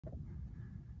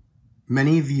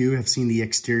Many of you have seen the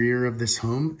exterior of this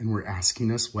home and were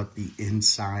asking us what the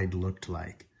inside looked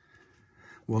like.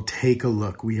 Well, take a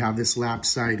look. We have this lap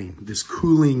siding, this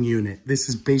cooling unit. This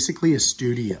is basically a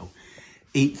studio,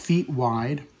 8 feet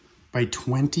wide by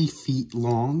 20 feet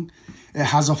long. It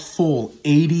has a full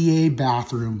ADA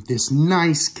bathroom, this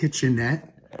nice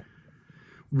kitchenette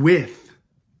with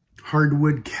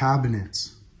hardwood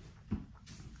cabinets.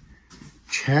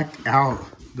 Check out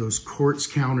those quartz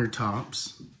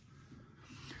countertops.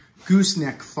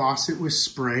 Gooseneck faucet with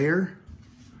sprayer,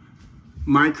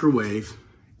 microwave,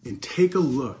 and take a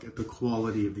look at the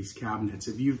quality of these cabinets.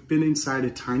 If you've been inside a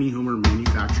tiny home or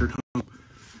manufactured home,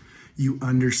 you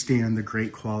understand the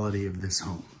great quality of this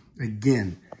home.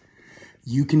 Again,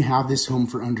 you can have this home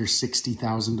for under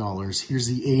 $60,000. Here's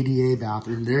the ADA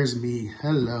bathroom. There's me.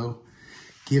 Hello.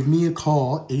 Give me a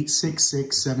call,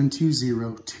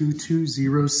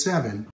 866-720-2207.